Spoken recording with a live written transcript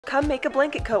come make a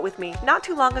blanket coat with me. Not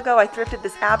too long ago I thrifted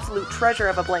this absolute treasure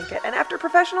of a blanket, and after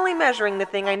professionally measuring the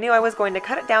thing I knew I was going to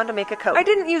cut it down to make a coat. I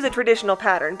didn't use a traditional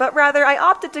pattern, but rather I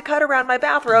opted to cut around my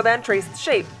bathrobe and trace its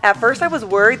shape. At first I was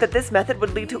worried that this method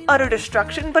would lead to utter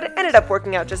destruction, but it ended up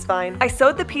working out just fine. I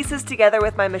sewed the pieces together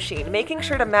with my machine, making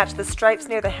sure to match the stripes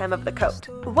near the hem of the coat.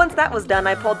 Once that was done,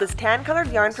 I pulled this tan-colored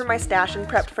yarn from my stash and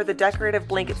prepped for the decorative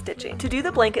blanket stitching. To do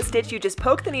the blanket stitch, you just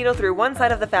poke the needle through one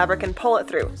side of the fabric and pull it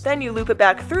through. Then you loop it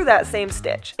back through that same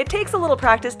stitch. It takes a little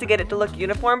practice to get it to look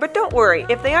uniform, but don't worry,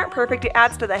 if they aren't perfect, it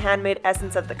adds to the handmade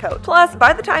essence of the coat. Plus,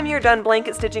 by the time you're done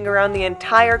blanket stitching around the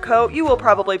entire coat, you will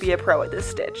probably be a pro at this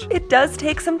stitch. It does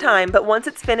take some time, but once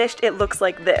it's finished, it looks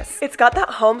like this. It's got that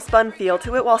homespun feel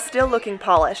to it while still looking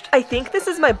polished. I think this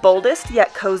is my boldest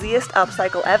yet coziest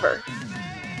upcycle ever.